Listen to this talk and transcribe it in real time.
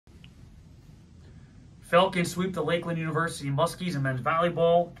Falcons sweep the Lakeland University Muskies in men's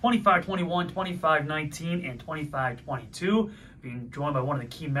volleyball 25-21, 25-19, and 25-22. Being joined by one of the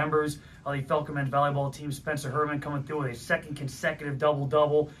key members of the Falcon men's volleyball team, Spencer Herman, coming through with a second consecutive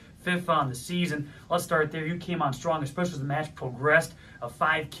double-double, fifth on the season. Let's start there. You came on strong, especially as the match progressed. A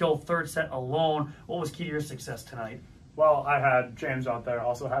 5-kill third set alone. What was key to your success tonight? Well, I had James out there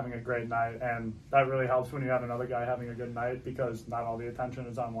also having a great night, and that really helps when you have another guy having a good night because not all the attention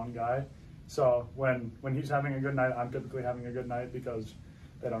is on one guy. So when he's having a good night, I'm typically having a good night because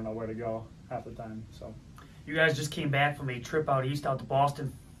they don't know where to go half the time. So you guys just came back from a trip out east, out to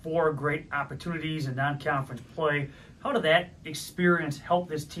Boston. 4 great opportunities in non-conference play. How did that experience help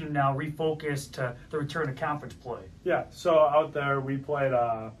this team now refocus to the return to conference play? Yeah, so out there we played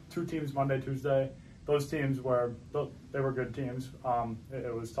 2 teams Monday, Tuesday. Those teams were good teams.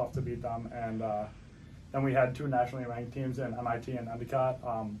 It was tough to beat them, and then we had 2 nationally ranked teams in MIT and Endicott.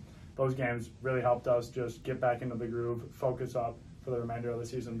 Those games really helped us just get back into the groove, focus up for the remainder of the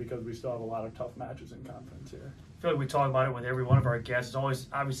season because we still have a lot of tough matches in conference here. I feel like we talk about it with every one of our guests. It's always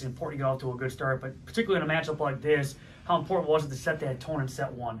obviously important to get off to a good start, but particularly in a matchup like this, how important was it to set that tone in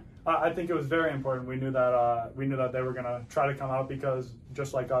set 1? I think it was very important. We knew that they were going to try to come out because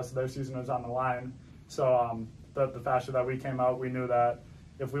just like us, their season was on the line. So the faster that we came out, we knew that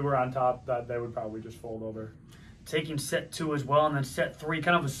if we were on top, that they would probably just fold over. Taking set 2 as well, and then set 3,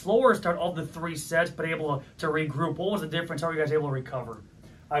 kind of a slower start of the 3 sets, but able to regroup. What was the difference? How were you guys able to recover?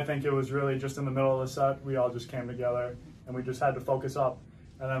 I think it was really just in the middle of the set. We all just came together, and we just had to focus up.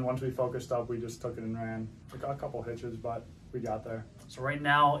 And then once we focused up, we just took it and ran. We got a couple hitches, but we got there. So right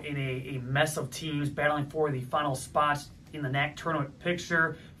now, in a mess of teams battling for the final spots in the NAC tournament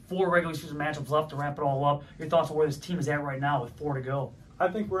picture, 4 regular season matchups left to wrap it all up. Your thoughts on where this team is at right now with 4 to go? I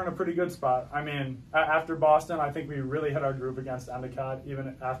think we're in a pretty good spot. I mean, after Boston, I think we really hit our groove against Endicott.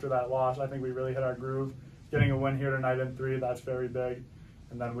 Even after that loss, I think we really hit our groove. Getting a win here tonight in 3, that's very big.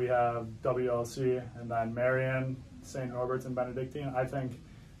 And then we have WLC, and then Marion, St. Norbert's, and Benedictine. I think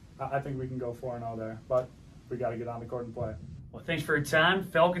we can go 4-0 there, but we got to get on the court and play. Well, thanks for your time.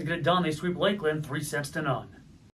 Falcons get it done. They sweep Lakeland 3-0.